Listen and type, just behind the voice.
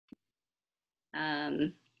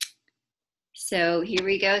Um, so here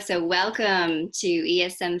we go. So welcome to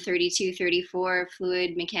ESM 3234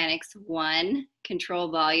 Fluid Mechanics 1 Control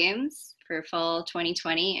Volumes for fall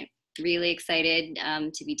 2020. Really excited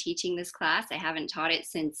to be teaching this class. I haven't taught it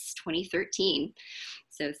since 2013,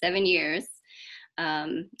 so 7 years.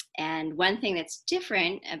 And one thing that's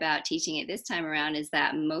different about teaching it this time around is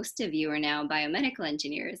that most of you are now biomedical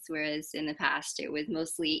engineers, whereas in the past it was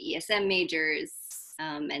mostly ESM majors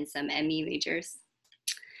and some ME majors.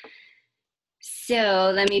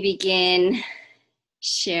 So let me begin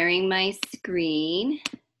sharing my screen.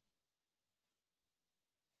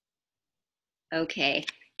 Okay,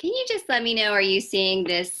 can you just let me know, are you seeing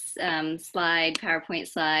this slide, PowerPoint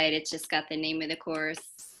slide? It's just got the name of the course.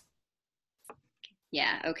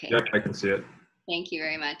 Yeah, okay. Yeah, I can see it. Thank you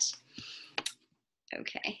very much.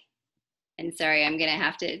 Okay. And sorry, I'm gonna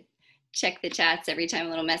have to check the chats every time a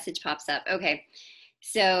little message pops up. Okay,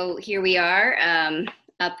 so here we are.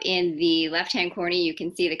 Up in the left-hand corner, you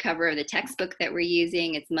can see the cover of the textbook that we're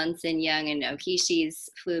using. It's Munson, Young, and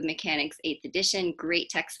Okishi's Fluid Mechanics 8th edition. Great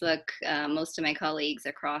textbook. Most of my colleagues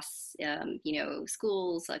across,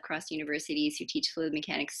 schools, across universities who teach fluid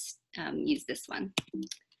mechanics use this one.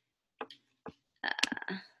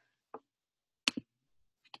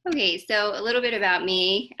 Okay, so a little bit about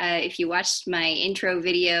me. If you watched my intro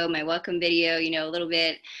video, my welcome video, you know a little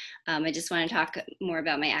bit. I just want to talk more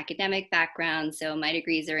about my academic background. So my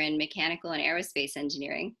degrees are in mechanical and aerospace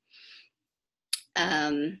engineering.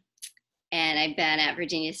 And I've been at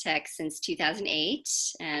Virginia Tech since 2008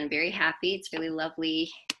 and I'm very happy. It's really lovely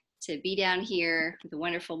to be down here with the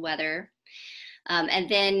wonderful weather. And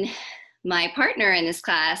then my partner in this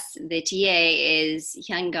class, the TA, is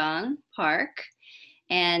Hyungan Park.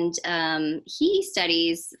 And he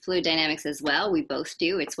studies fluid dynamics as well. We both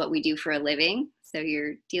do. It's what we do for a living. So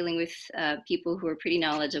you're dealing with people who are pretty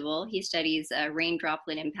knowledgeable. He studies rain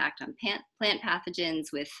droplet impact on plant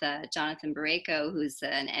pathogens with Jonathan Barreco, who's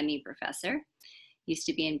an ME professor. Used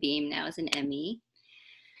to be in Beam, now is an ME.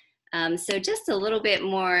 So just a little bit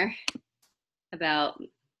more about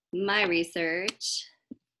my research.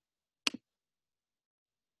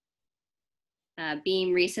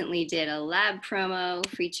 Beam recently did a lab promo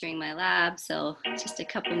featuring my lab, so just a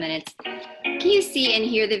couple minutes. Can you see and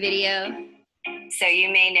hear the video? So you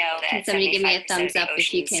may know that can somebody give me a thumbs up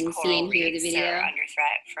if you can see and hear the video? Are under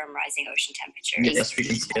threat from rising ocean temperatures. Yes, we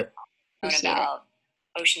can see it. About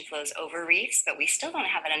ocean flows over reefs, but we still don't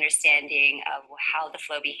have an understanding of how the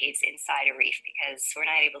flow behaves inside a reef because we're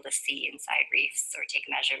not able to see inside reefs or take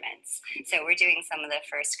measurements. So we're doing some of the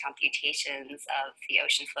first computations of the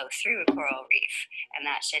ocean flow through a coral reef, and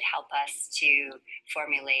that should help us to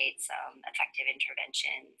formulate some effective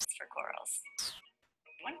interventions for corals.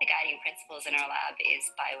 One of the guiding principles in our lab is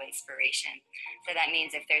bioinspiration. So that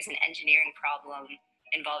means if there's an engineering problem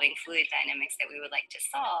involving fluid dynamics that we would like to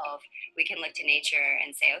solve, we can look to nature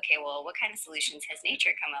and say, okay, well, what kind of solutions has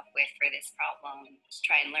nature come up with for this problem? Just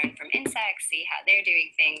try and learn from insects, see how they're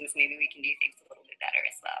doing things. Maybe we can do things a little bit better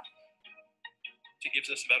as well. It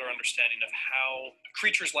gives us a better understanding of how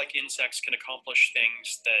creatures like insects can accomplish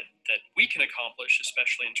things that we can accomplish,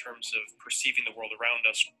 especially in terms of perceiving the world around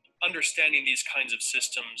us. Understanding these kinds of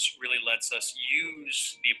systems really lets us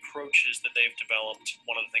use the approaches that they've developed.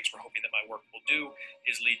 One of the things we're hoping that my work will do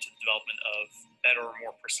is lead to the development of better,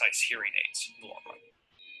 more precise hearing aids in the long run.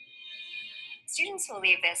 Students will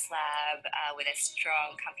leave this lab with a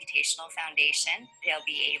strong computational foundation. They'll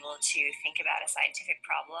be able to think about a scientific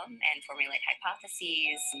problem and formulate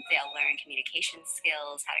hypotheses. They'll learn communication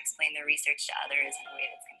skills, how to explain their research to others in a way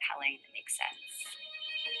that's compelling and makes sense.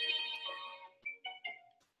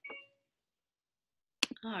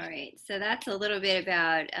 All right, so that's a little bit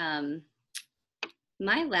about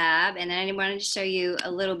my lab, and then I wanted to show you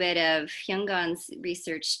a little bit of Hyungan's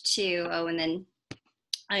research too. Oh, and then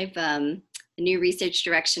I've the new research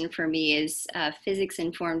direction for me is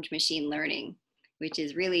physics-informed machine learning, which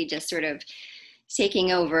is really just sort of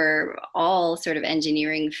taking over all sort of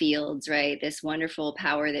engineering fields, right? This wonderful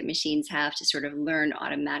power that machines have to sort of learn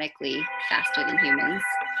automatically faster than humans.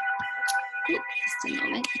 Oops, just a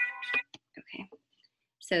moment. Okay.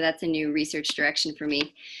 So that's a new research direction for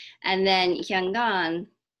me. And then Hyungan,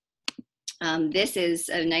 this is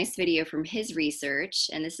a nice video from his research,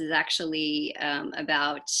 and this is actually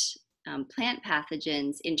about plant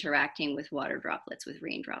pathogens interacting with water droplets, with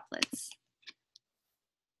rain droplets.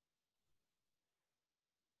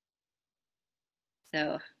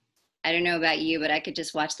 So I don't know about you, but I could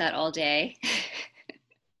just watch that all day.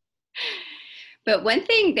 But one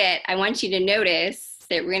thing that I want you to notice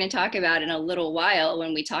that we're going to talk about in a little while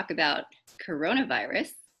when we talk about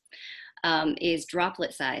coronavirus is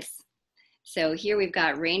droplet size. So here we've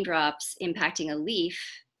got raindrops impacting a leaf,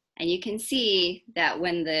 and you can see that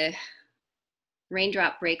when the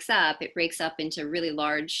raindrop breaks up, it breaks up into really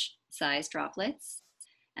large size droplets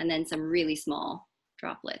and then some really small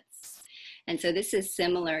droplets. And so this is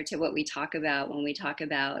similar to what we talk about when we talk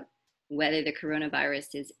about whether the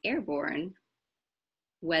coronavirus is airborne,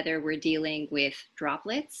 whether we're dealing with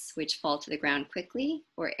droplets, which fall to the ground quickly,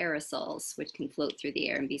 or aerosols, which can float through the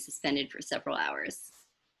air and be suspended for several hours.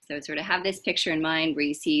 So sort of have this picture in mind where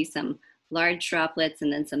you see some large droplets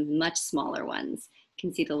and then some much smaller ones. You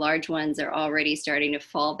can see the large ones are already starting to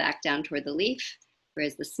fall back down toward the leaf,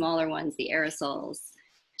 whereas the smaller ones, the aerosols,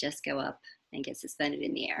 just go up and get suspended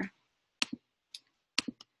in the air.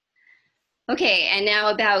 Okay, and now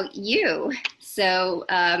about you. So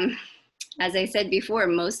as I said before,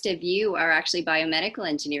 most of you are actually biomedical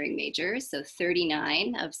engineering majors, so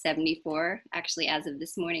 39 of 74. Actually, as of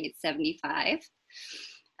this morning, it's 75.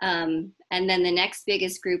 And then the next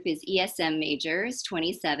biggest group is ESM majors,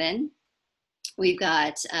 27. We've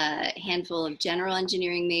got a handful of general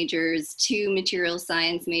engineering majors, 2 material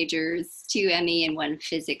science majors, 2 ME, and 1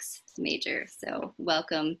 physics major. So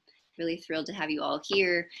welcome, really thrilled to have you all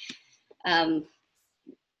here.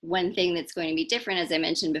 One thing that's going to be different, as I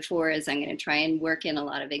mentioned before, is I'm going to try and work in a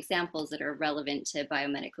lot of examples that are relevant to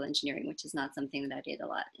biomedical engineering, which is not something that I did a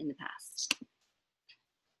lot in the past.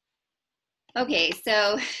 Okay,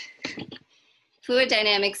 so fluid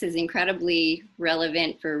dynamics is incredibly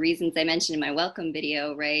relevant for reasons I mentioned in my welcome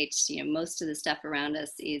video, right? You know, most of the stuff around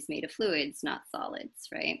us is made of fluids, not solids,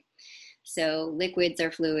 right? So liquids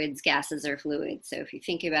are fluids, gases are fluids. So if you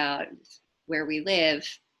think about where we live,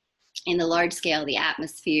 in the large scale, the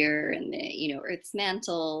atmosphere and the, you know, Earth's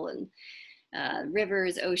mantle and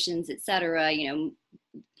rivers, oceans, etc. You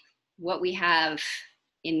know, what we have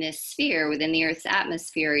in this sphere within the Earth's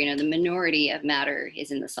atmosphere, you know, the minority of matter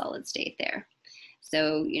is in the solid state there.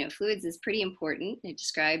 So, you know, fluids is pretty important. It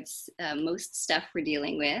describes most stuff we're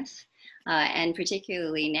dealing with, and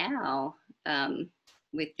particularly now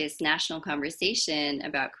with this national conversation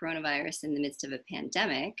about coronavirus in the midst of a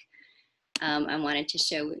pandemic. I wanted to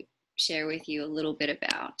share with you a little bit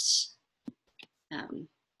about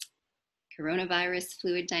coronavirus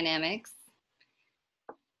fluid dynamics.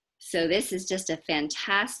 So this is just a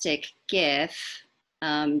fantastic GIF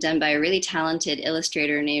done by a really talented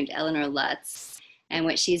illustrator named Eleanor Lutz. And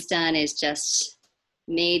what she's done is just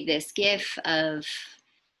made this GIF of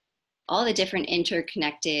all the different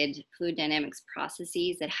interconnected fluid dynamics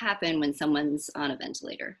processes that happen when someone's on a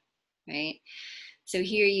ventilator, right? So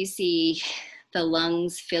here you see the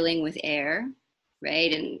lungs filling with air,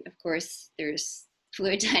 right? And of course, there's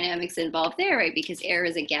fluid dynamics involved there, right? Because air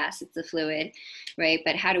is a gas, it's a fluid, right?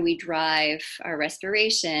 But how do we drive our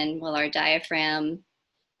respiration? Well, our diaphragm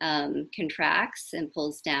contracts and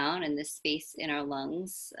pulls down, and the space in our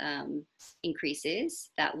lungs increases.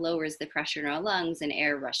 That lowers the pressure in our lungs and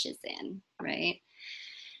air rushes in, right?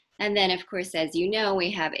 And then, of course, as you know,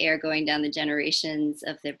 we have air going down the generations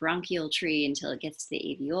of the bronchial tree until it gets to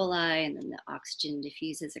the alveoli, and then the oxygen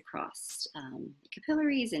diffuses across the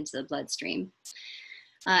capillaries into the bloodstream.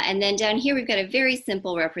 And then down here, we've got a very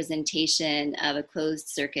simple representation of a closed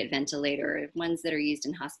circuit ventilator. Ones that are used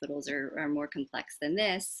in hospitals are more complex than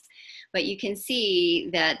this. But you can see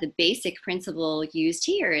that the basic principle used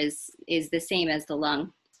here is the same as the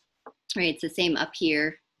lung, right? It's the same up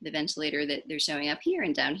here, the ventilator that they're showing up here,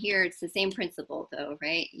 and down here, it's the same principle though,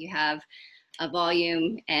 right? You have a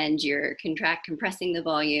volume and you're compressing the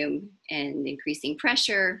volume and increasing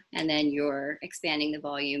pressure, and then you're expanding the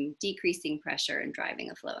volume, decreasing pressure, and driving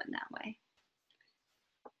a flow in that way.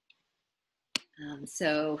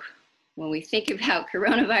 So when we think about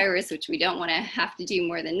coronavirus, which we don't want to have to do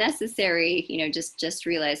more than necessary, you know, just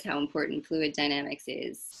realize how important fluid dynamics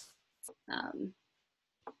is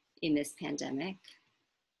in this pandemic.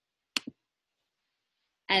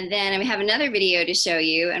 And then we have another video to show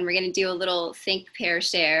you, and we're going to do a little think, pair,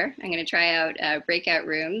 share. I'm going to try out breakout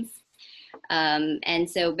rooms.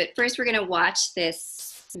 But first we're going to watch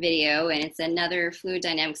this video, and it's another fluid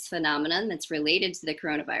dynamics phenomenon that's related to the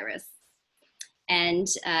coronavirus. And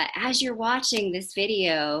as you're watching this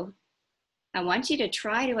video, I want you to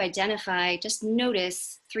try to identify, just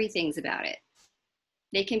notice 3 things about it.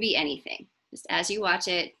 They can be anything. Just as you watch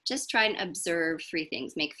it, just try and observe 3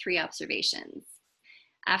 things, make 3 observations.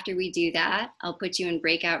 After we do that, I'll put you in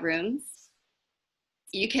breakout rooms.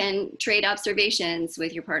 You can trade observations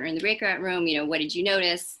with your partner in the breakout room. You know, what did you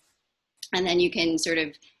notice? And then you can sort of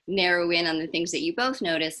narrow in on the things that you both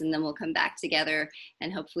notice, and then we'll come back together,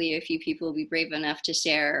 and hopefully a few people will be brave enough to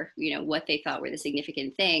share, you know, what they thought were the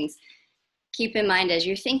significant things. Keep in mind as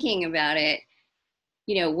you're thinking about it,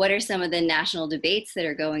 what are some of the national debates that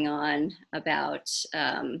are going on about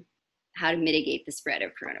how to mitigate the spread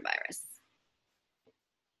of coronavirus.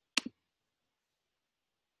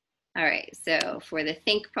 All right, so for the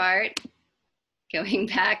think part, going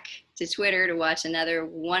back to Twitter to watch another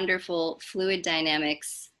wonderful fluid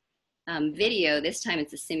dynamics video. This time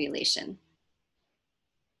it's a simulation.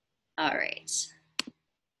 All right.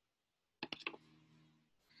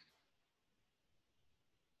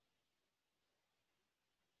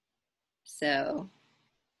 So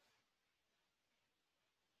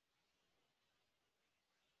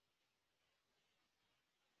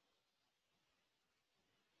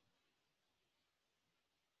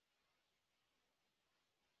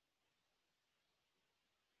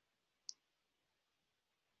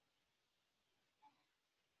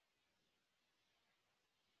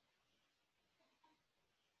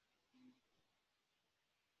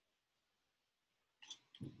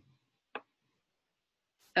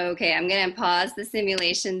okay, I'm going to pause the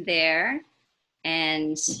simulation there,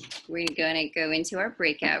 and we're going to go into our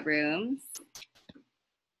breakout rooms.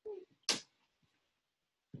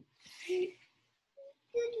 I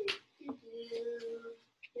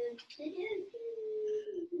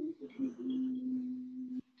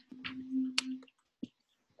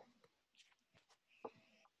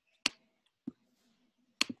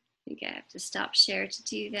think I have to stop share to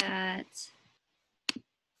do that.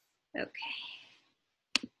 Okay.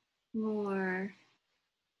 More.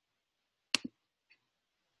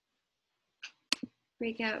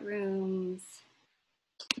 Breakout rooms.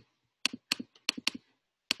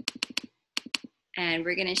 And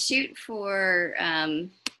we're going to shoot for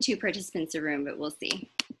 2 participants a room, but we'll see.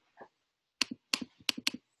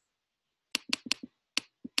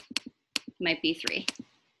 Might be 3.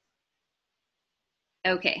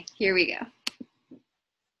 Okay, here we go.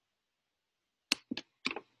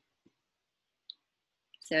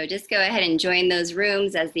 So just go ahead and join those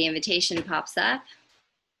rooms as the invitation pops up.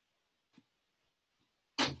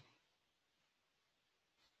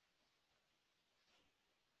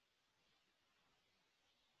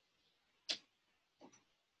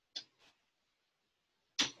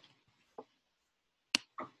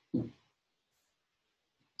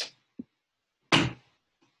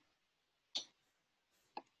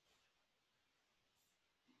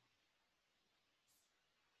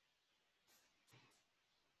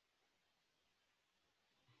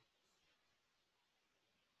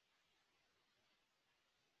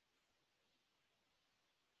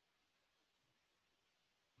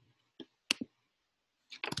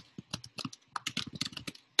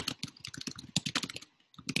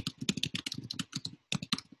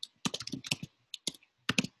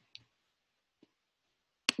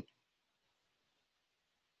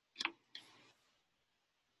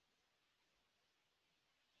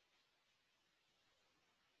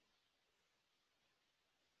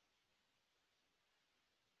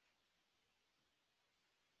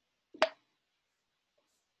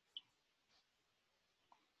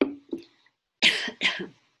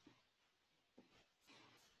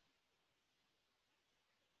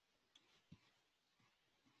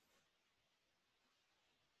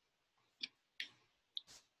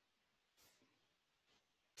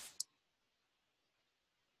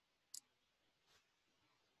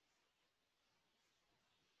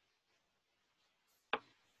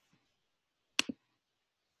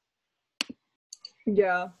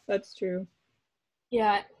 Yeah, that's true.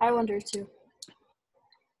 Yeah, I wonder too.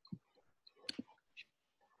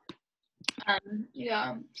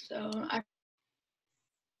 Yeah, so I.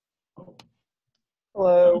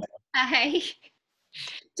 Hello. Hi.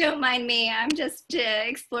 Don't mind me. I'm just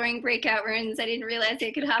exploring breakout rooms. I didn't realize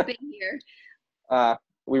I could hop in here.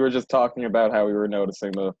 We were just talking about how we were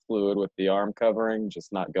noticing the fluid with the arm covering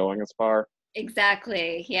just not going as far.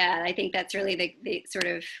 Exactly. Yeah, I think that's really the sort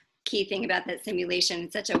of key thing about that simulation.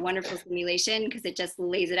 It's such a wonderful simulation because it just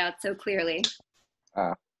lays it out so clearly.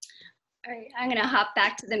 All right, I'm going to hop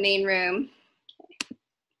back to the main room.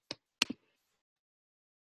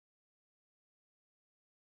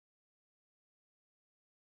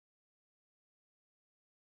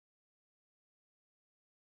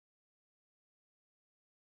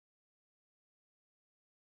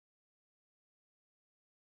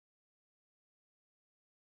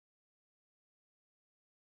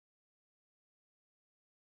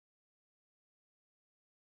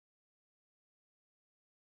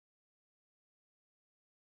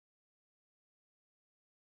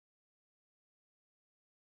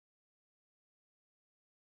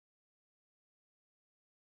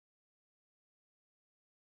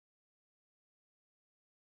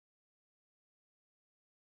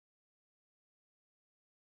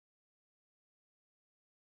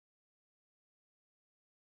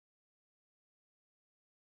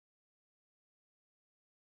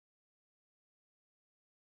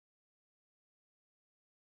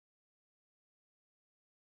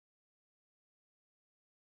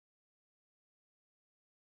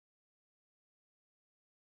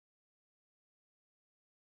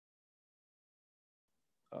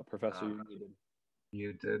 Professor, you're muted.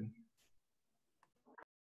 Muted.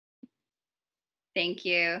 Thank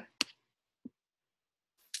you.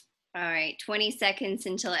 All right, 20 seconds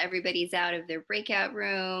until everybody's out of their breakout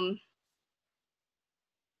room.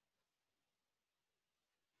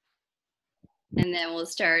 And then we'll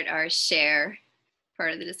start our share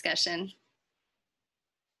part of the discussion.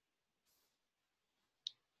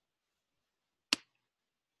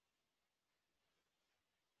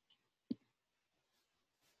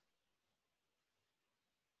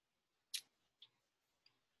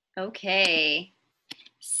 Okay,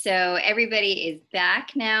 so everybody is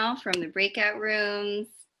back now from the breakout rooms.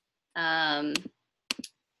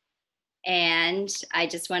 And I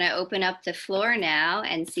just want to open up the floor now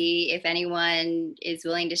and see if anyone is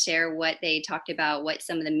willing to share what they talked about, what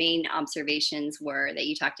some of the main observations were that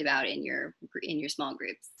you talked about in your small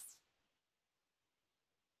groups.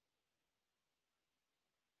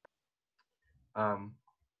 Can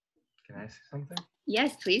I say something?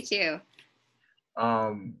 Yes, please do.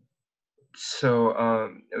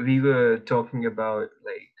 We were talking about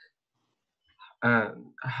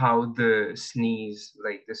how the sneeze,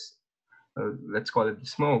 like this, let's call it the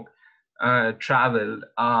smoke, traveled,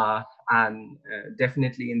 and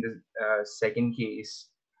definitely in the second case,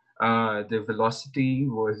 the velocity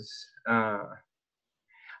was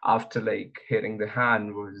after hitting the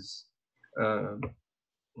hand was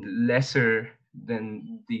lesser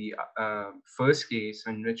than the first case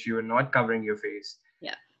in which you were not covering your face.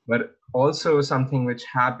 Yeah. But also something which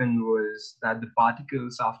happened was that the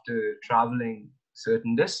particles, after traveling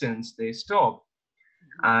certain distance, they stop.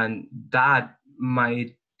 And that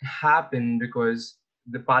might happen because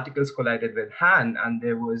the particles collided with hand and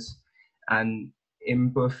there was an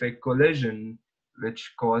imperfect collision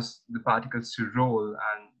which caused the particles to roll,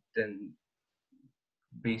 and then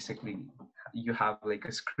basically you have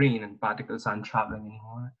a screen and particles aren't traveling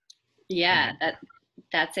anymore. Yeah,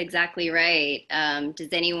 that's exactly right. Does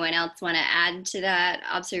anyone else want to add to that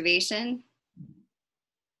observation?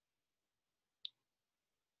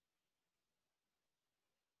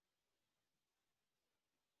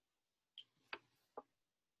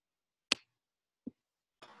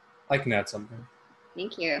 I can add something.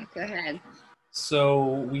 Thank you. Go ahead.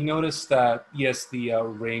 So we noticed that, yes, the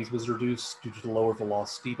range was reduced due to the lower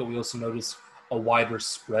velocity, but we also noticed a wider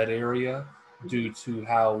spread area due to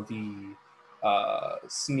how the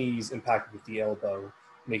sneeze impacted with the elbow,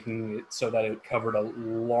 making it so that it covered a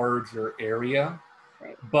larger area.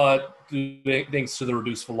 Right. But thanks to the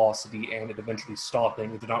reduced velocity and it eventually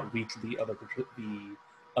stopping, it did not reach the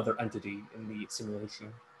other entity in the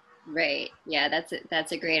simulation. Right. Yeah,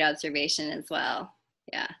 that's a great observation as well.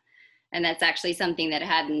 Yeah. And that's actually something that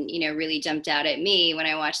hadn't, really jumped out at me when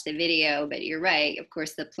I watched the video, but you're right. Of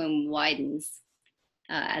course, the plume widens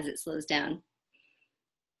as it slows down.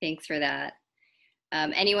 Thanks for that.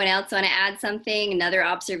 Anyone else want to add something? Another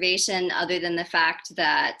observation other than the fact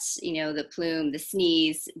that, the plume, the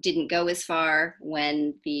sneeze didn't go as far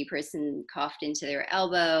when the person coughed into their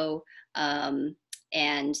elbow,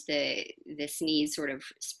 and the sneeze sort of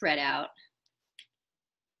spread out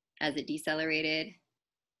as it decelerated.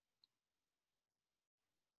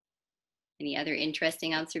 Any other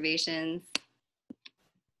interesting observations?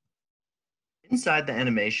 Inside the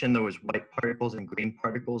animation, there was white particles and green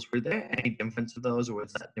particles. Were there any difference of those, or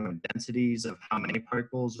was that different densities of how many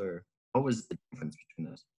particles, or what was the difference between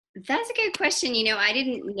those? That's a good question. I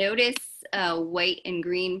didn't notice white and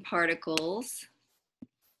green particles.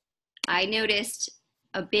 I noticed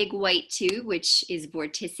a big white tube, which is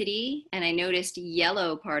vorticity, and I noticed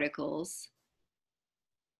yellow particles.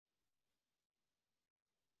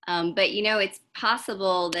 But it's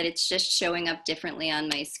possible that it's just showing up differently on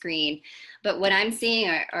my screen. But what I'm seeing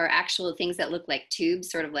are actual things that look like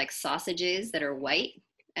tubes, sort of like sausages that are white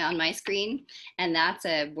on my screen. And that's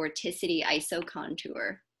a vorticity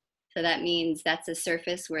isocontour. So that means that's a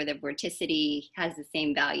surface where the vorticity has the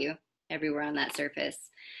same value everywhere on that surface.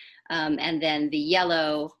 And then the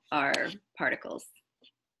yellow are particles.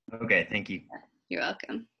 Okay, thank you. You're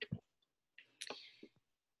welcome.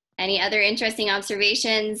 Any other interesting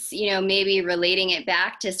observations, maybe relating it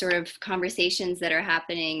back to sort of conversations that are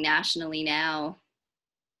happening nationally now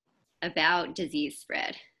about disease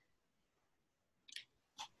spread?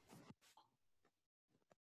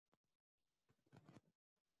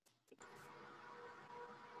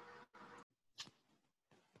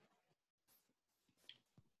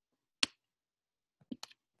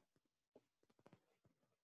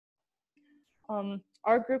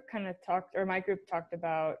 Our group kind of talked, or my group talked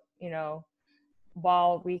about,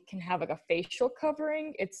 while we can have like a facial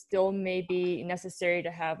covering, it still may be necessary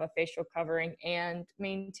to have a facial covering and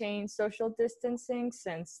maintain social distancing,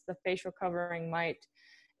 since the facial covering might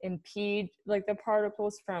impede like the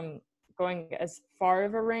particles from going as far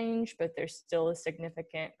of a range, but there's still a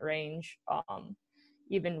significant range,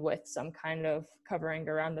 even with some kind of covering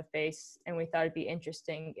around the face. And we thought it'd be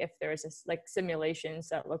interesting if there was this, like, simulations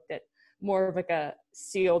that looked at more of like a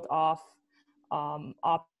sealed off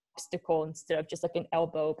obstacle instead of just like an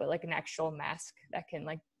elbow, but like an actual mask that can,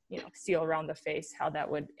 like, you know, seal around the face, how that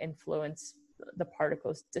would influence the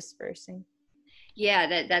particles dispersing.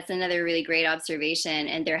 Yeah, that's another really great observation.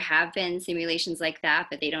 And there have been simulations like that,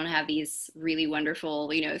 but they don't have these really wonderful,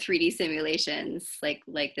 3D simulations like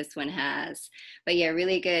this one has. But yeah,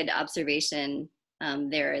 really good observation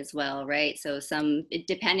there as well, right? So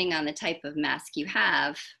depending on the type of mask you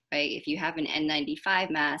have, right? If you have an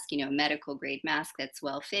N95 mask, medical grade mask that's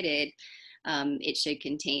well fitted, it should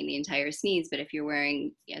contain the entire sneeze. But if you're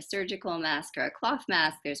wearing a surgical mask or a cloth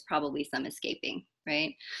mask, there's probably some escaping,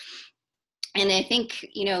 right? And I think,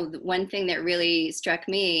 one thing that really struck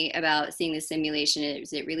me about seeing the simulation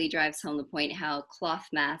is it really drives home the point how cloth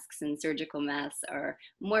masks and surgical masks are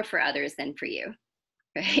more for others than for you,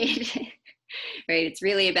 right? Right. It's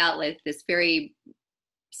really about like this very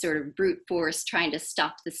sort of brute force trying to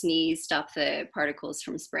stop the sneeze, stop the particles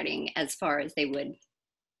from spreading as far as they would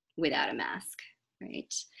without a mask,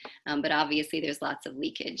 right? But obviously there's lots of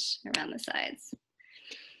leakage around the sides.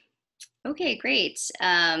 Okay, great.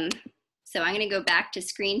 So I'm going to go back to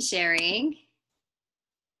screen sharing.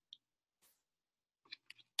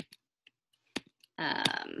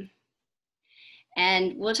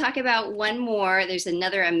 And we'll talk about one more. There's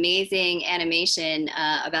another amazing animation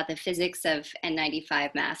about the physics of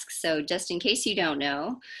N95 masks. So just in case you don't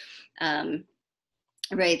know,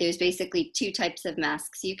 right, there's basically two types of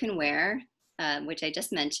masks you can wear, which I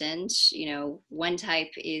just mentioned. One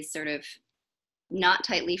type is sort of not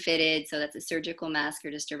tightly fitted, so that's a surgical mask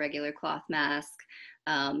or just a regular cloth mask.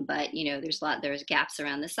 But there's gaps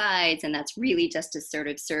around the sides, and that's really just to sort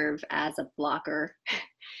of serve as a blocker,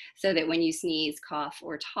 so that when you sneeze, cough,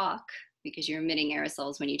 or talk, because you're emitting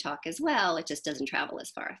aerosols when you talk as well, it just doesn't travel as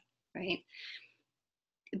far, right?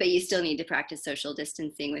 But you still need to practice social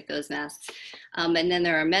distancing with those masks. And then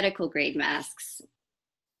there are medical grade masks,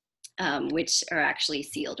 which are actually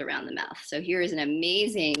sealed around the mouth. So here is an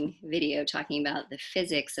amazing video talking about the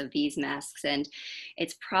physics of these masks, and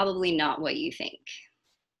it's probably not what you think.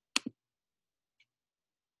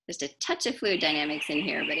 Just a touch of fluid dynamics in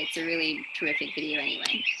here, but it's a really terrific video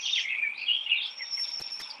anyway.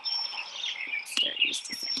 Start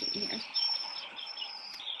just a second here.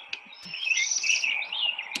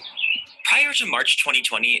 Prior to March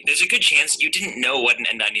 2020, there's a good chance you didn't know what an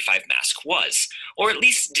N95 mask was, or at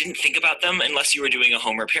least didn't think about them unless you were doing a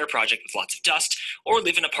home repair project with lots of dust, or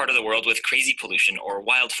live in a part of the world with crazy pollution or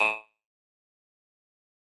wildfire.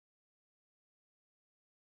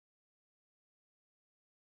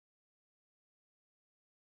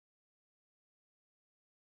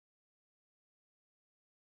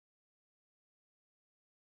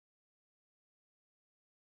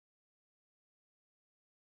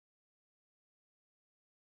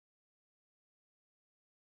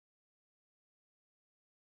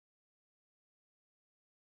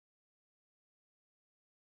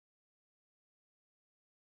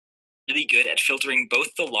 Really good at filtering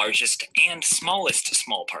both the largest and smallest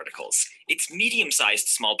small particles. It's medium-sized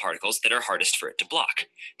small particles that are hardest for it to block.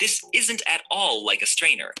 This isn't at all like a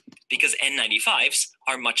strainer, because N95s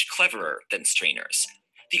are much cleverer than strainers.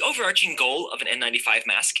 The overarching goal of an N95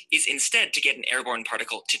 mask is instead to get an airborne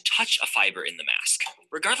particle to touch a fiber in the mask.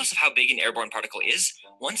 Regardless of how big an airborne particle is,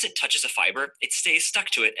 once it touches a fiber, it stays stuck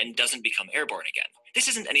to it and doesn't become airborne again. This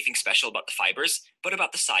isn't anything special about the fibers, but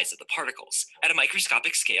about the size of the particles. At a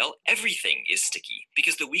microscopic scale, everything is sticky,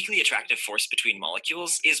 because the weakly attractive force between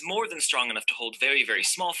molecules is more than strong enough to hold very, very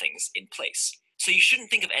small things in place. So you shouldn't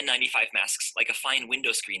think of N95 masks like a fine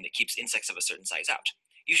window screen that keeps insects of a certain size out.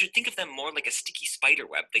 You should think of them more like a sticky spider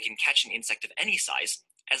web that can catch an insect of any size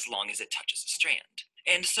as long as it touches a strand.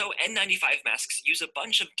 And so N95 masks use a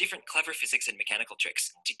bunch of different clever physics and mechanical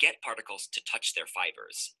tricks to get particles to touch their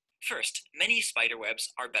fibers. First, many spider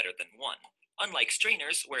webs are better than one. Unlike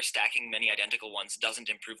strainers, where stacking many identical ones doesn't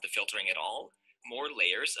improve the filtering at all, more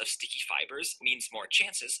layers of sticky fibers means more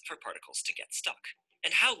chances for particles to get stuck.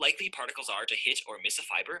 And how likely particles are to hit or miss a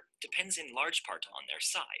fiber depends in large part on their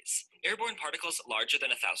size. Airborne particles larger than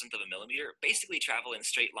 1/1000th of a millimeter basically travel in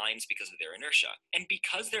straight lines because of their inertia. And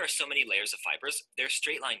because there are so many layers of fibers, their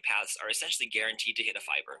straight line paths are essentially guaranteed to hit a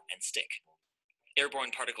fiber and stick.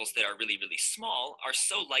 Airborne particles that are really, really small are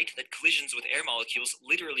so light that collisions with air molecules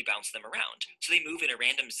literally bounce them around, so they move in a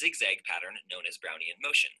random zigzag pattern known as Brownian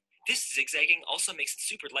motion. This zigzagging also makes it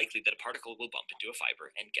super likely that a particle will bump into a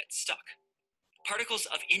fiber and get stuck. Particles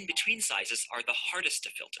of in-between sizes are the hardest to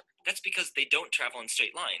filter. That's because they don't travel in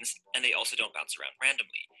straight lines, and they also don't bounce around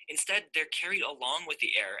randomly. Instead, they're carried along with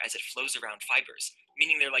the air as it flows around fibers,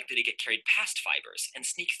 meaning they're likely to get carried past fibers and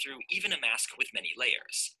sneak through even a mask with many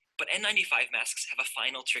layers. But N95 masks have a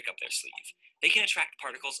final trick up their sleeve. They can attract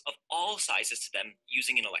particles of all sizes to them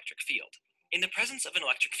using an electric field. In the presence of an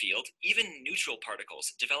electric field, even neutral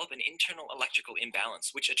particles develop an internal electrical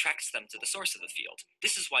imbalance which attracts them to the source of the field.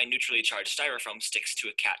 This is why neutrally charged styrofoam sticks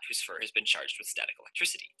to a cat whose fur has been charged with static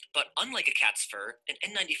electricity. But unlike a cat's fur, an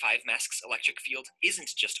N95 mask's electric field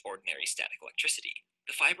isn't just ordinary static electricity.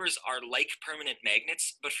 The fibers are like permanent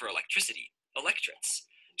magnets, but for electricity,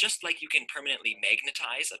 electrets. Just like you can permanently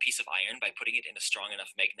magnetize a piece of iron by putting it in a strong enough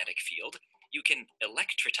magnetic field, you can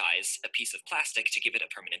electritize a piece of plastic to give it a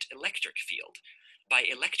permanent electric field. By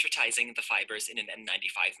electritizing the fibers in an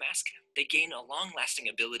N95 mask, they gain a long-lasting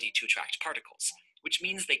ability to attract particles, which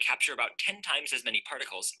means they capture about 10 times as many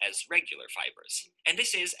particles as regular fibers. And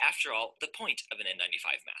this is, after all, the point of an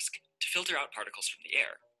N95 mask, to filter out particles from the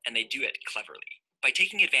air, and they do it cleverly. By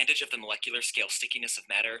taking advantage of the molecular scale stickiness of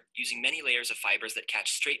matter, using many layers of fibers that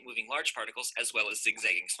catch straight moving large particles as well as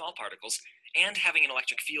zigzagging small particles, and having an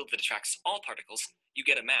electric field that attracts all particles, you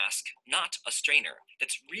get a mask, not a strainer,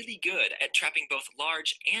 that's really good at trapping both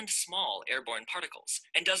large and small airborne particles,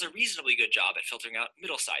 and does a reasonably good job at filtering out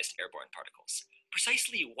middle-sized airborne particles.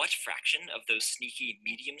 Precisely what fraction of those sneaky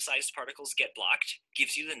medium-sized particles get blocked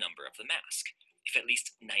gives you the number of the mask. If at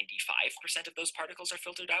least 95% of those particles are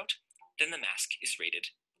filtered out, then the mask is rated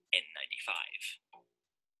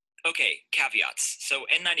N95. Okay, caveats. So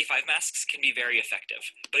N95 masks can be very effective,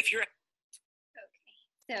 but if you're... Okay,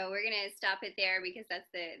 so we're gonna stop it there because that's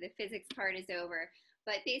the physics part is over.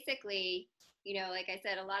 But basically, you know, like I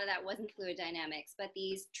said, a lot of that wasn't fluid dynamics, but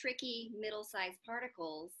these tricky middle-sized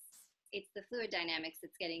particles, it's the fluid dynamics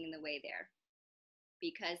that's getting in the way there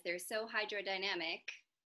because they're so hydrodynamic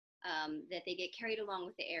that they get carried along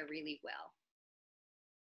with the air really well.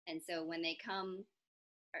 And so when they come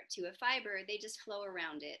to a fiber, they just flow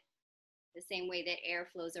around it the same way that air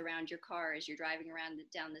flows around your car as you're driving around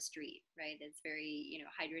down the street, right? It's very, you know,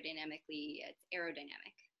 hydrodynamically, it's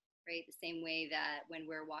aerodynamic, right? The same way that when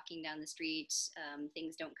we're walking down the street,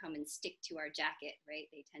 things don't come and stick to our jacket, right?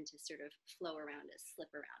 They tend to sort of flow around us, slip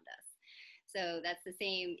around us. So that's the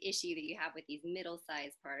same issue that you have with these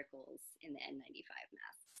middle-sized particles in the N95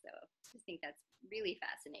 mask. So I just think that's really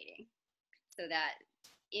fascinating. So that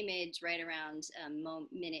image right around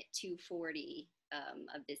minute 240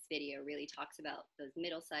 of this video really talks about those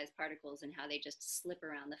middle-sized particles and how they just slip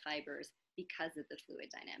around the fibers because of the fluid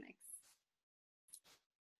dynamics.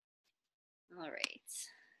 All right.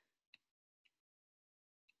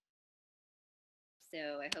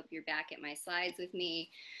 So I hope you're back at my slides with me.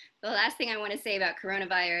 The last thing I want to say about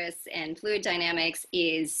coronavirus and fluid dynamics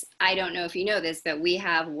is, I don't know if you know this, but we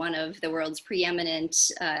have one of the world's preeminent,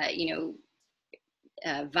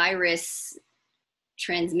 virus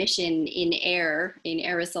transmission in air, in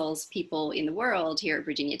aerosols people in the world here at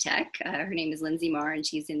Virginia Tech. Her name is Lindsay Marr, and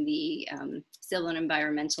she's in the Civil and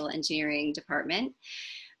Environmental Engineering Department.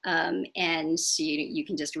 And you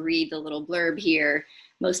can just read the little blurb here.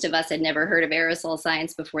 Most of us had never heard of aerosol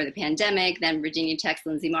science before the pandemic. Then Virginia Tech's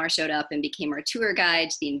Lindsay Marr showed up and became our tour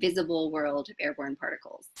guide to the invisible world of airborne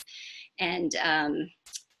particles. And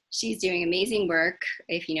she's doing amazing work.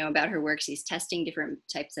 If you know about her work, she's testing different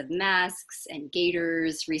types of masks and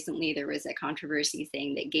gaiters. Recently, there was a controversy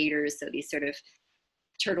saying that gaiters, so these sort of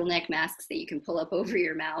turtleneck masks that you can pull up over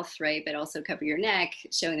your mouth, right, but also cover your neck,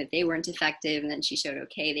 showing that they weren't effective. And then she showed,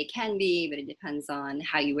 okay, they can be, but it depends on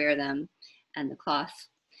how you wear them and the cloth.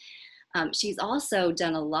 She's also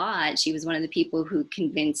done a lot. She was one of the people who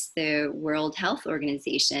convinced the World Health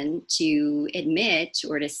Organization to admit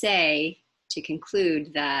or to say, to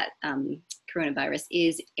conclude that coronavirus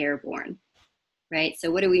is airborne, right?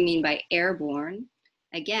 So what do we mean by airborne?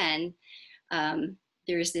 Again,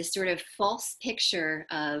 there's this sort of false picture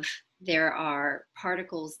of there are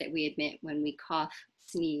particles that we emit when we cough,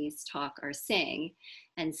 sneeze, talk, or sing,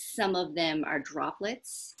 and some of them are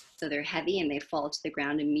droplets, so they're heavy and they fall to the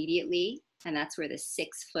ground immediately, and that's where the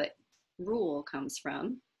 6-foot rule comes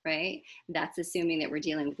from, right? That's assuming that we're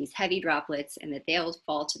dealing with these heavy droplets and that they'll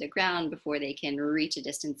fall to the ground before they can reach a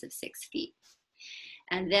distance of 6 feet.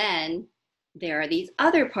 And then there are these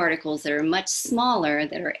other particles that are much smaller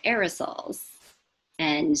that are aerosols.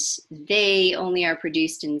 And they only are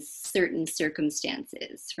produced in certain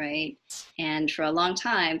circumstances, right? And for a long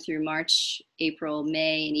time, through March, April,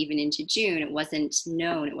 May, and even into June, it wasn't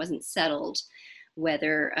known, it wasn't settled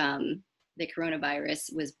whether the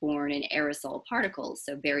coronavirus was born in aerosol particles,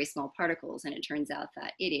 so very small particles. And it turns out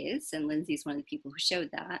that it is, and Lindsay's one of the people who showed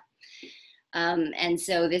that. And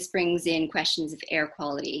so this brings in questions of air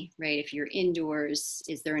quality, right? If you're indoors,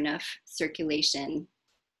 is there enough circulation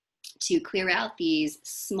to clear out these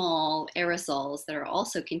small aerosols that are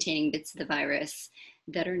also containing bits of the virus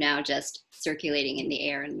that are now just circulating in the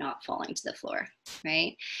air and not falling to the floor,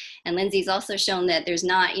 right? And Lindsay's also shown that there's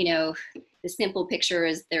not, you know, the simple picture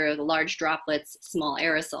is there are the large droplets, small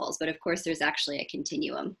aerosols, but of course there's actually a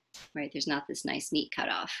continuum, right? There's not this nice neat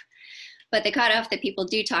cutoff. But the cutoff that people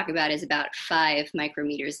do talk about is about 5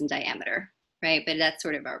 micrometers in diameter, right? But that's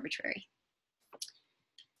sort of arbitrary.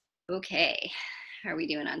 Okay, how are we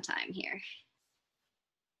doing on time here?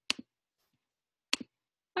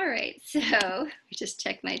 All right, so just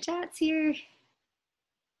check my chats here.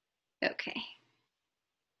 Okay.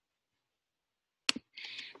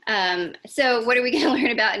 So what are we going to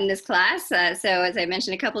learn about in this class? So as I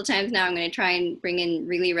mentioned a couple of times now, I'm going to try and bring in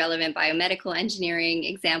really relevant biomedical engineering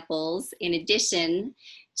examples in addition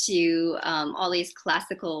to all these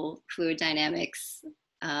classical fluid dynamics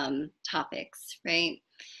topics, right?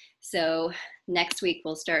 So next week,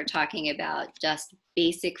 we'll start talking about just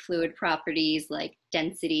basic fluid properties like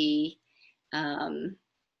density,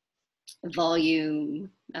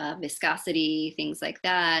 volume, viscosity, things like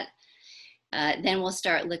that. Then we'll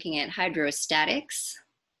start looking at hydrostatics,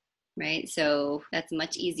 right? So that's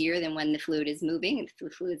much easier than when the fluid is moving. If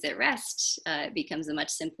the fluid's at rest, it becomes a much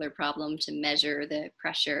simpler problem to measure the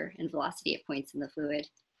pressure and velocity at points in the fluid.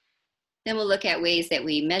 Then we'll look at ways that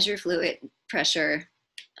we measure fluid pressure.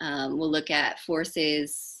 We'll look at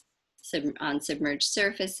forces on submerged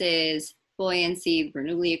surfaces, buoyancy,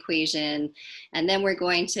 Bernoulli equation, and then we're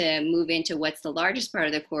going to move into what's the largest part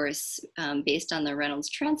of the course based on the Reynolds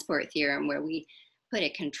transport theorem, where we put a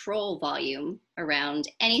control volume around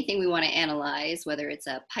anything we want to analyze, whether it's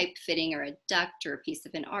a pipe fitting or a duct or a piece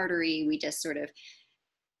of an artery. We just sort of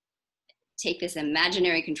take this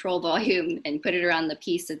imaginary control volume and put it around the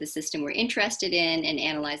piece of the system we're interested in and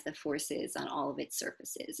analyze the forces on all of its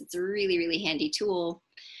surfaces. It's a really, really handy tool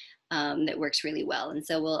that works really well. And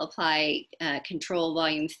so we'll apply control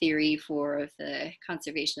volume theory for the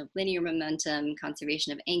conservation of linear momentum,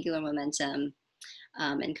 conservation of angular momentum,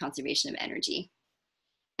 and conservation of energy.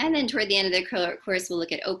 And then toward the end of the course, we'll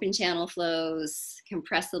look at open channel flows,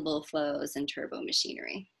 compressible flows, and turbo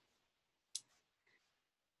machinery.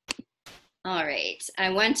 All right, I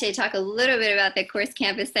want to talk a little bit about the course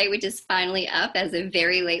campus site, which is finally up as of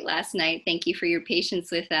very late last night. Thank you for your patience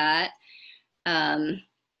with that.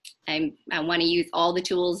 I want to use all the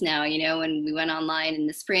tools now. You know, when we went online in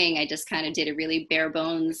the spring, I just kind of did a really bare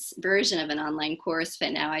bones version of an online course,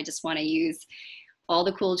 but now I just want to use all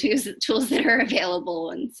the cool tools that are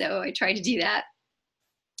available. And so I try to do that.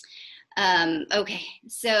 Okay,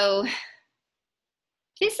 so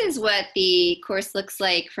this is what the course looks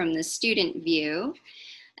like from the student view.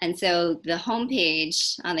 And so the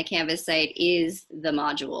homepage on the Canvas site is the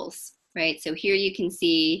modules, right? So here you can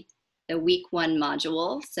see the week 1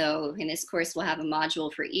 module. So in this course, we'll have a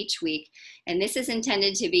module for each week. And this is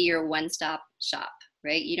intended to be your one-stop shop,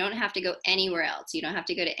 right? You don't have to go anywhere else. You don't have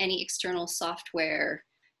to go to any external software,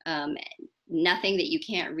 nothing that you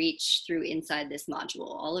can't reach through inside this module.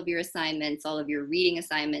 All of your assignments, all of your reading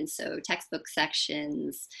assignments, so textbook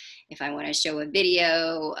sections. If I want to show a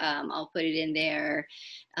video, I'll put it in there.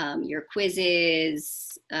 Your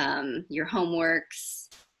quizzes, your homeworks.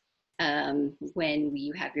 When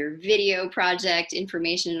you have your video project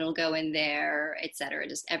information, it'll go in there, etc.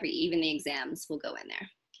 Just even the exams will go in there.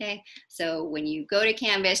 Okay, so when you go to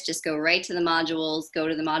Canvas, just go right to the modules, go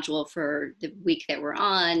to the module for the week that we're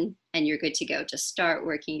on, and you're good to go. Just start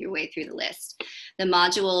working your way through the list. The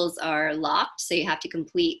modules are locked, so you have to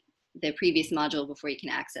complete the previous module before you can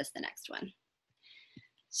access the next one.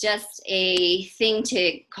 Just a thing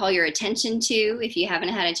to call your attention to, if you haven't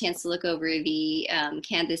had a chance to look over the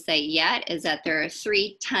Canvas site yet, is that there are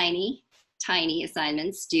 3 tiny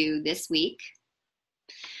assignments due this week.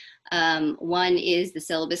 One is the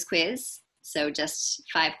syllabus quiz. So just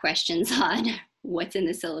 5 questions on what's in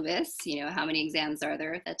the syllabus, you know, how many exams are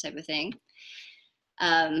there, that type of thing.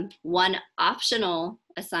 One optional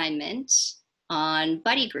assignment on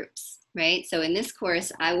buddy groups, right? So in this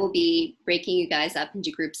course, I will be breaking you guys up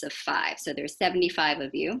into groups of 5. So there's 75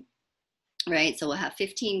 of you, right? So we'll have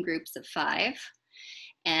 15 groups of 5.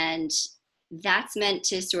 And that's meant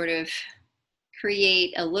to sort of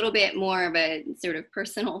create a little bit more of a sort of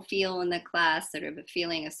personal feel in the class, sort of a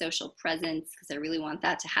feeling of social presence, because I really want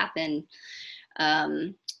that to happen.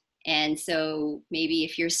 And so maybe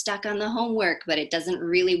if you're stuck on the homework, but it doesn't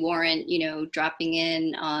really warrant, you know, dropping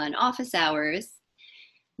in on office hours,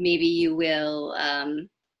 maybe you will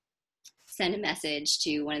send a message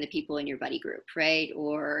to one of the people in your buddy group, right?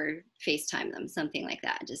 Or FaceTime them, something like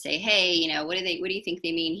that. Just say, hey, you know, what do you think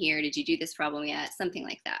they mean here? Did you do this problem yet? Something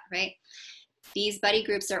like that, right? These buddy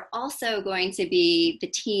groups are also going to be the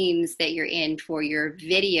teams that you're in for your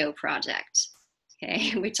video project,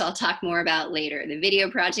 okay, which I'll talk more about later. The video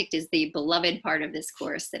project is the beloved part of this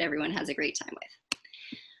course that everyone has a great time with.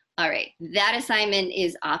 All right, that assignment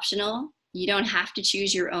is optional. You don't have to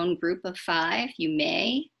choose your own group of 5. You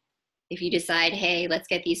may. If you decide, hey, let's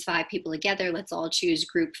get these 5 people together, let's all choose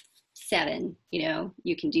group 7, you know,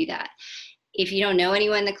 you can do that. If you don't know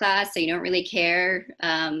anyone in the class, so you don't really care,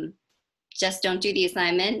 just don't do the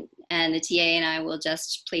assignment, and the TA and I will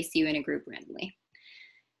just place you in a group randomly.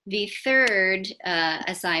 The third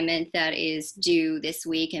assignment that is due this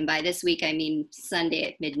week, and by this week I mean Sunday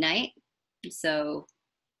at midnight. So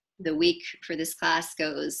the week for this class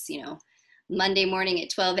goes, you know, Monday morning at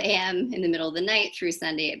 12 a.m. in the middle of the night through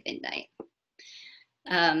Sunday at midnight.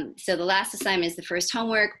 So the last assignment is the first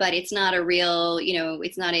homework, but it's not a real, you know,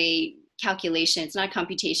 it's not a calculation, it's not a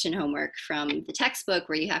computation homework from the textbook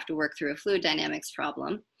where you have to work through a fluid dynamics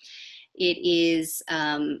problem. It is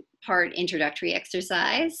part introductory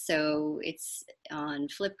exercise, so it's on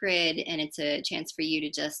Flipgrid, and it's a chance for you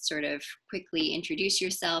to just sort of quickly introduce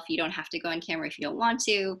yourself. You don't have to go on camera if you don't want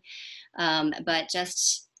to, but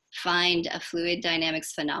just find a fluid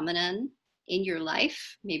dynamics phenomenon in your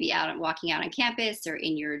life, maybe walking out on campus or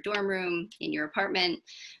in your dorm room, in your apartment.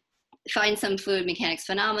 Find some fluid mechanics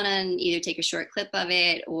phenomenon, either take a short clip of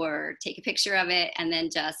it or take a picture of it, and then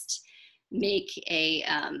just make a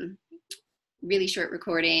really short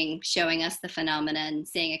recording showing us the phenomenon,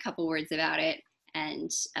 saying a couple words about it,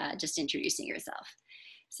 and just introducing yourself.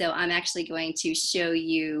 So I'm actually going to show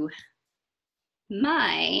you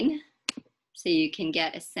mine so you can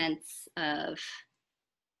get a sense of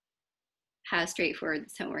how straightforward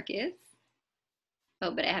this homework is.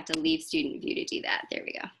 Oh, but I have to leave student view to do that. There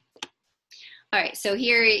we go. All right, so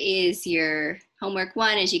here is your homework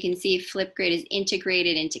 1. As you can see, Flipgrid is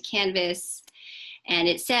integrated into Canvas, and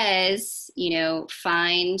it says, you know,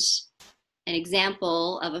 find an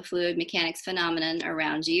example of a fluid mechanics phenomenon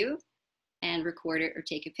around you and record it or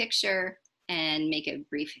take a picture and make a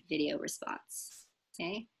brief video response,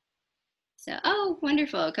 okay? So, oh,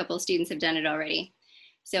 wonderful, a couple of students have done it already.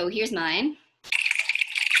 So here's mine.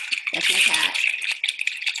 That's my cat.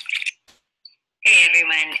 Hey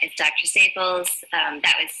everyone, it's Dr. Staples.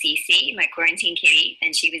 That was Cece, my quarantine kitty,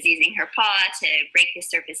 and she was using her paw to break the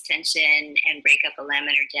surface tension and break up a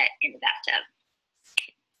laminar jet in the bathtub.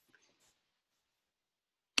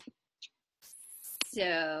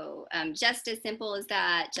 So just as simple as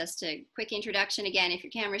that, just a quick introduction. Again, if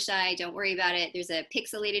you're camera shy, don't worry about it. There's a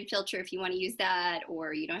pixelated filter if you want to use that,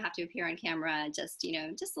 or you don't have to appear on camera. Just, you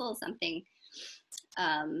know, just a little something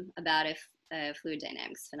about a fluid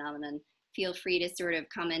dynamics phenomenon. Feel free to sort of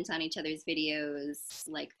comment on each other's videos,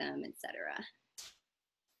 like them, etc.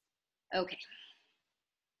 Okay.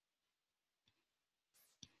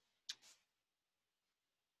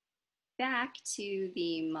 Back to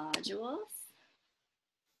the modules.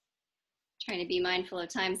 Trying to be mindful of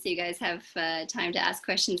time so you guys have time to ask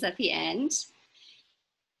questions at the end.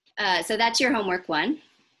 So that's your homework 1.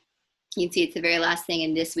 You can see it's the very last thing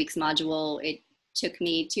in this week's module. It took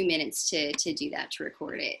me 2 minutes to do that, to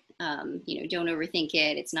record it. You know, don't overthink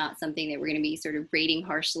it. It's not something that we're going to be sort of grading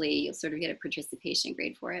harshly. You'll sort of get a participation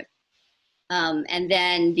grade for it. And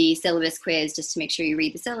then the syllabus quiz, just to make sure you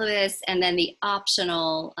read the syllabus, and then the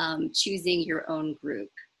optional choosing your own group,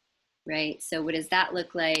 right? So what does that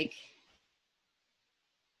look like?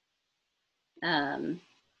 I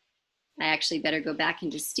actually better go back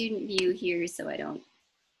into student view here so I don't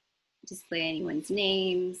display anyone's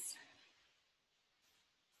names.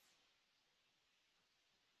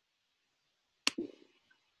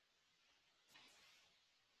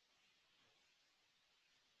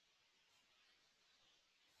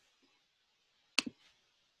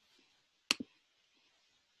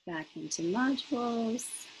 Back into modules.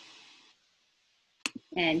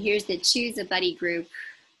 And here's the choose a buddy group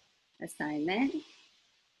assignment.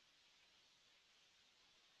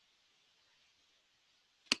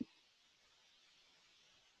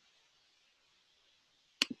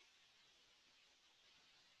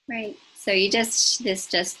 Right, so you just, this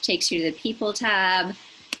just takes you to the people tab,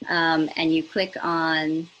 and you click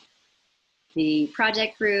on the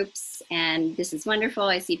project groups, and this is wonderful.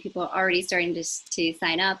 I see people already starting to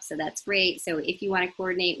sign up, so that's great. So if you want to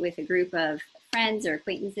coordinate with a group of friends or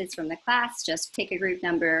acquaintances from the class, just pick a group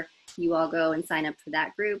number. You all go and sign up for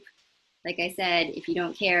that group. Like I said, if you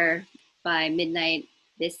don't care by midnight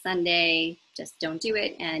this Sunday, just don't do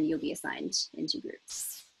it and you'll be assigned into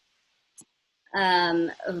groups.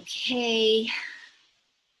 Okay.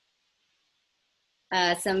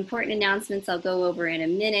 Some important announcements I'll go over in a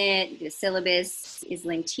minute. The syllabus is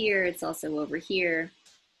linked here. It's also over here.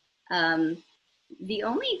 The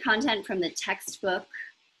only content from the textbook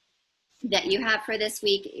that you have for this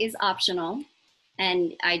week is optional.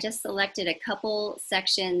 And I just selected a couple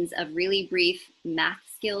sections of really brief math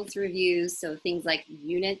skills reviews. So things like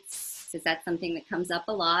units, because that's something that comes up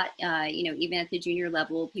a lot. You know, even at the junior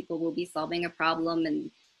level, people will be solving a problem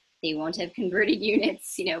and they won't have converted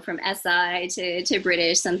units, you know, from SI to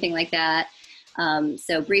British, something like that.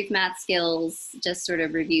 So brief math skills just sort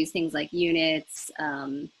of reviews things like units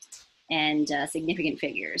and significant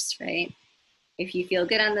figures, right? If you feel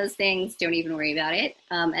good on those things, don't even worry about it.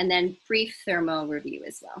 And then brief thermo review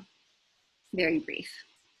as well, very brief.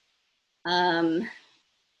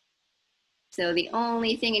 So the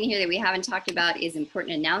only thing in here that we haven't talked about is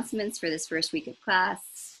important announcements for this first week of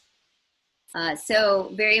class.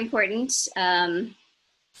 So very important, as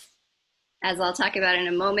I'll talk about in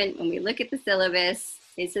a moment, when we look at the syllabus,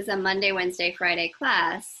 this is a Monday, Wednesday, Friday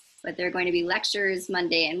class, but there are going to be lectures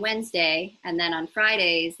Monday and Wednesday, and then on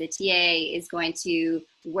Fridays, the TA is going to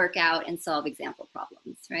work out and solve example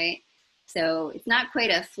problems, right? So it's not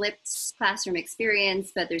quite a flipped classroom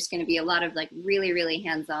experience, but there's going to be a lot of like really, really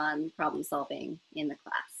hands-on problem solving in the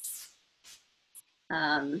class.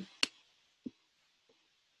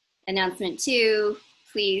 Announcement 2,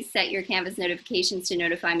 please set your Canvas notifications to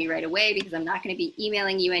notify me right away because I'm not going to be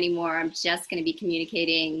emailing you anymore. I'm just going to be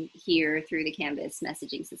communicating here through the Canvas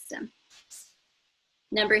messaging system.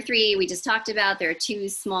 Number 3, we just talked about, there are 2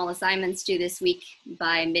 small assignments due this week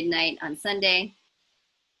by midnight on Sunday,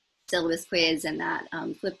 syllabus quiz and that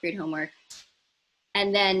Flipgrid homework.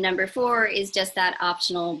 And then number 4 is just that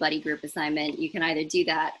optional buddy group assignment. You can either do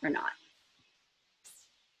that or not.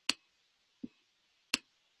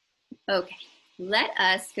 Okay, let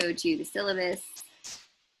us go to the syllabus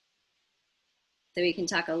so we can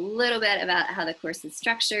talk a little bit about how the course is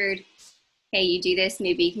structured. Hey, you do this,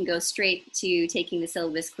 maybe you can go straight to taking the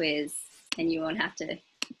syllabus quiz and you won't have to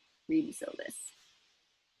read the syllabus.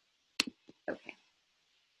 Okay.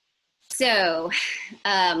 So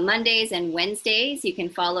Mondays and Wednesdays, you can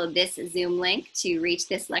follow this Zoom link to reach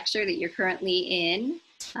this lecture that you're currently in.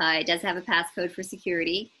 It does have a passcode for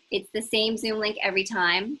security. It's the same Zoom link every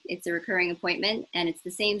time. It's a recurring appointment, and it's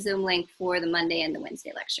the same Zoom link for the Monday and the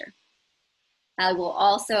Wednesday lecture. I will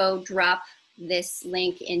also drop this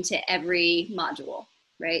link into every module,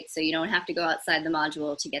 right? So you don't have to go outside the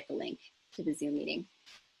module to get the link to the Zoom meeting.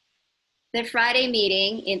 The Friday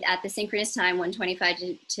meeting at the synchronous time,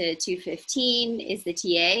 1:25 to 2:15, is the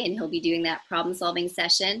TA, and he'll be doing that problem solving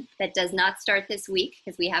session. That does not start this week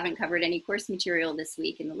because we haven't covered any course material this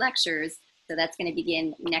week in the lectures. So that's going to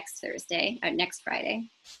begin next Friday.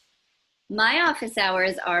 My office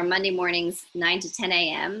hours are Monday mornings, 9 to 10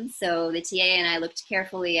 a.m. So the TA and I looked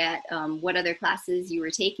carefully at what other classes you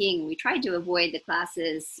were taking. We tried to avoid the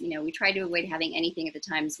classes, you know, we tried to avoid having anything at the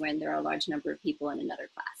times when there are a large number of people in another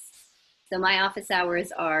class. So my office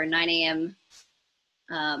hours are 9 a.m.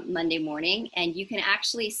 Monday morning, and you can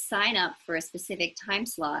actually sign up for a specific time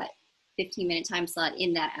slot, 15-minute time slot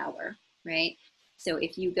in that hour, right? So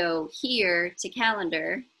if you go here to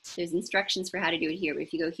calendar, there's instructions for how to do it here. But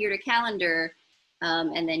if you go here to calendar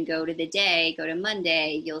and then go to the day, go to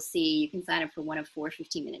Monday, you'll see you can sign up for one of 4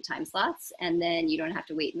 15-minute time slots. And then you don't have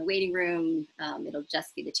to wait in the waiting room. It'll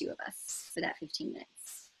just be the 2 of us for that 15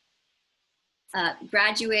 minutes.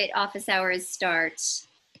 Graduate office hours start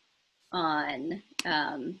on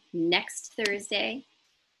next Thursday.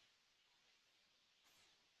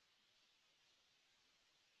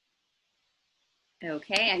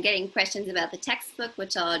 Okay, I'm getting questions about the textbook,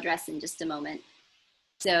 which I'll address in just a moment.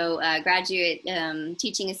 So graduate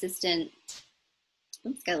teaching assistant,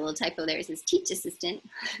 oops, got a little typo there, it says teach assistant.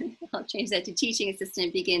 I'll change that to teaching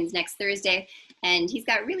assistant, begins next Thursday. And he's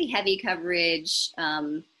got really heavy coverage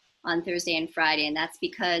on Thursday and Friday, and that's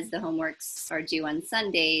because the homeworks are due on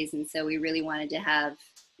Sundays, and so we really wanted to have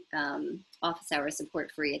office hour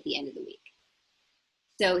support free at the end of the week.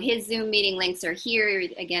 So his Zoom meeting links are here.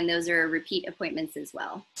 Again, those are repeat appointments as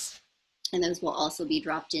well, and those will also be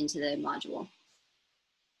dropped into the module.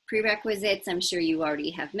 Prerequisites, I'm sure you already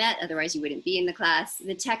have met, otherwise you wouldn't be in the class.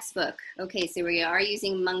 The textbook. Okay, so we are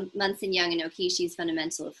using Munson, Young, and Okishi's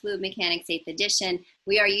Fundamental of Fluid Mechanics, 8th edition.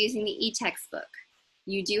 We are using the e-textbook.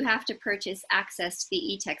 You do have to purchase access to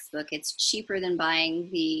the e-textbook. It's cheaper than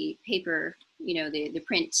buying the paper, you know, the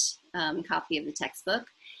print copy of the textbook.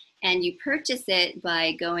 And you purchase it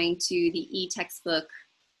by going to the e-textbook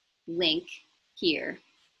link here.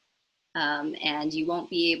 And you won't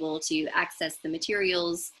be able to access the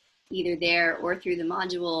materials either there or through the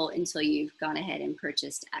module until you've gone ahead and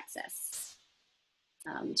purchased access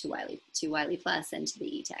to Wiley Plus and to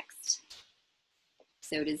the e-text.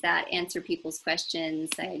 So does that answer people's questions?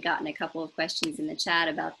 I had gotten a couple of questions in the chat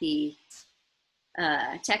about the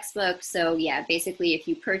textbook. So yeah, basically if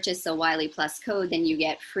you purchase a Wiley Plus code, then you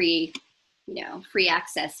get free, you know, free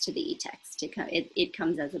access to the e-text. It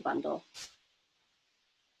comes as a bundle.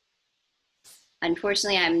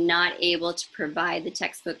 Unfortunately, I'm not able to provide the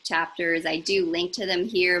textbook chapters. I do link to them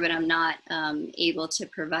here, but I'm not able to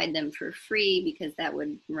provide them for free because that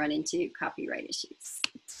would run into copyright issues.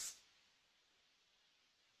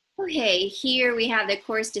 Okay, here we have the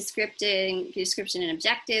course description and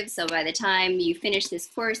objectives. So by the time you finish this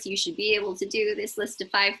course, you should be able to do this list of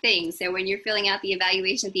 5 things. So when you're filling out the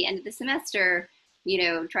evaluation at the end of the semester, you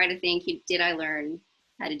know, try to think, did I learn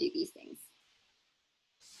how to do these things?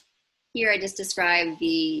 Here I just described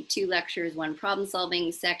the 2 lectures, 1 problem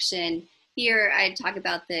solving section. Here I talk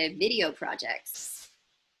about the video projects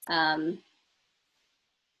a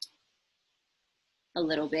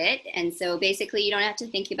little bit. And so basically you don't have to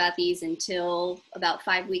think about these until about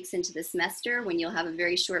 5 weeks into the semester when you'll have a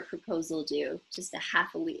very short proposal due, just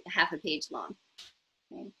half a page long.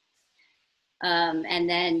 Okay. And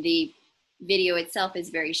then the video itself is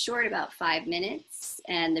very short, about 5 minutes,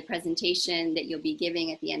 and the presentation that you'll be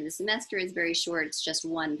giving at the end of the semester is very short. It's just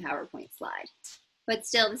 1 PowerPoint slide. But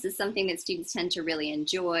still, this is something that students tend to really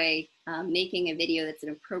enjoy, making a video that's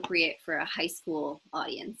appropriate for a high school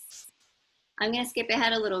audience. I'm going to skip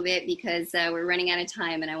ahead a little bit because we're running out of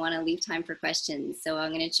time and I want to leave time for questions. So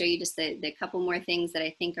I'm going to show you just the couple more things that I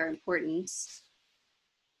think are important.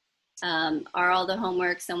 Are all the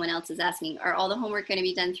homework, someone else is asking, are all the homework going to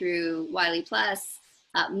be done through Wiley Plus?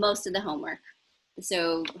 Most of the homework.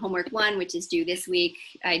 So homework 1, which is due this week,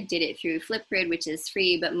 I did it through Flipgrid, which is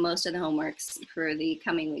free, but most of the homeworks for the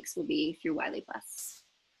coming weeks will be through Wiley Plus.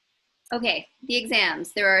 Okay, the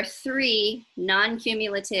exams. There are 3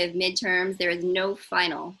 non-cumulative midterms. There is no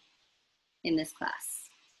final in this class.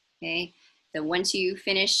 Okay, so once you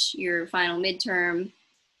finish your final midterm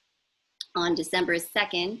on December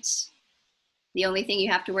 2nd, the only thing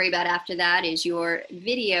you have to worry about after that is your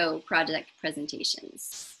video project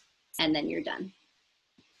presentations, and then you're done.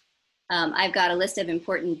 I've got a list of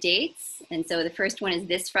important dates, and so the first one is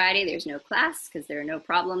this Friday. There's no class because there are no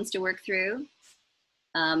problems to work through.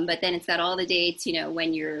 But then it's got all the dates, you know,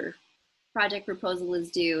 when your project proposal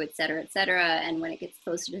is due, et cetera, and when it gets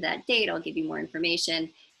closer to that date, I'll give you more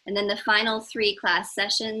information. And then the final 3 class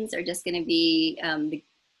sessions are just going to be the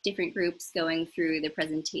different groups going through the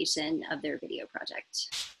presentation of their video project.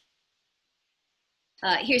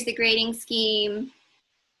 Here's the grading scheme.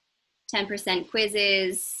 10%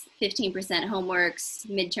 quizzes, 15% homeworks,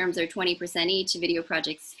 midterms are 20% each, video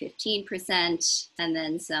projects 15%, and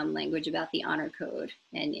then some language about the honor code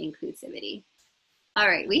and inclusivity. All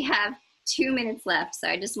right, we have 2 minutes left, so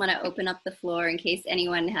I just want to open up the floor in case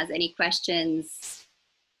anyone has any questions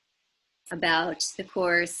about the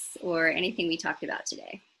course or anything we talked about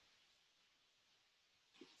today.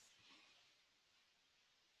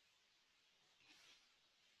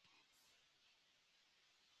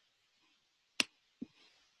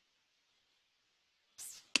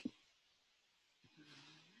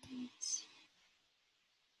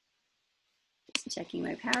 Checking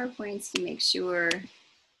my PowerPoints to make sure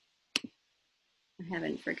I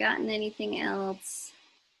haven't forgotten anything else.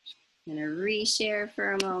 I'm going to reshare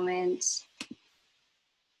for a moment.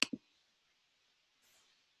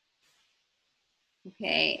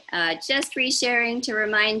 Okay, just resharing to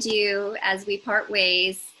remind you as we part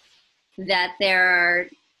ways that there are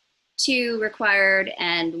 2 required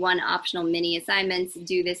and 1 optional mini assignments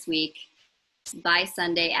due this week by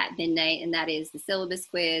Sunday at midnight, and that is the syllabus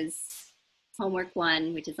quiz, homework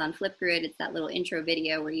 1, which is on Flipgrid. It's that little intro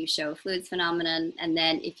video where you show fluids phenomenon, and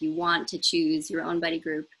then if you want to choose your own buddy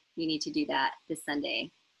group, you need to do that this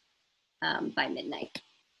Sunday by midnight.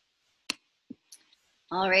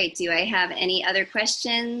 All right, do I have any other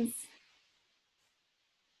questions?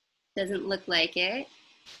 Doesn't look like it.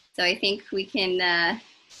 So I think we can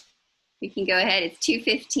go ahead. It's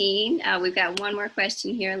 2:15. We've got 1 more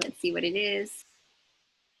question here. Let's see what it is.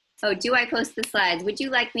 Oh, do I post the slides? Would you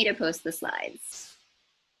like me to post the slides?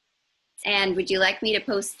 And would you like me to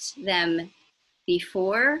post them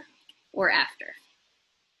before or after?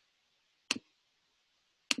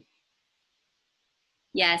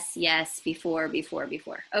 Yes, yes, before.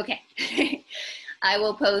 Okay. I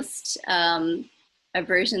will post a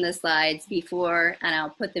version of the slides before, and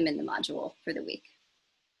I'll put them in the module for the week.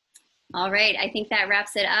 All right, I think that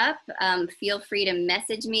wraps it up. Feel free to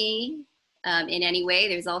message me in any way.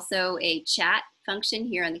 There's also a chat function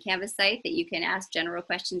here on the Canvas site that you can ask general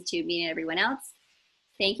questions to me and everyone else.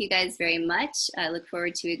 Thank you guys very much. I look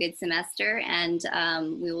forward to a good semester, and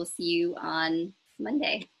we will see you on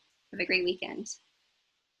Monday. Have a great weekend.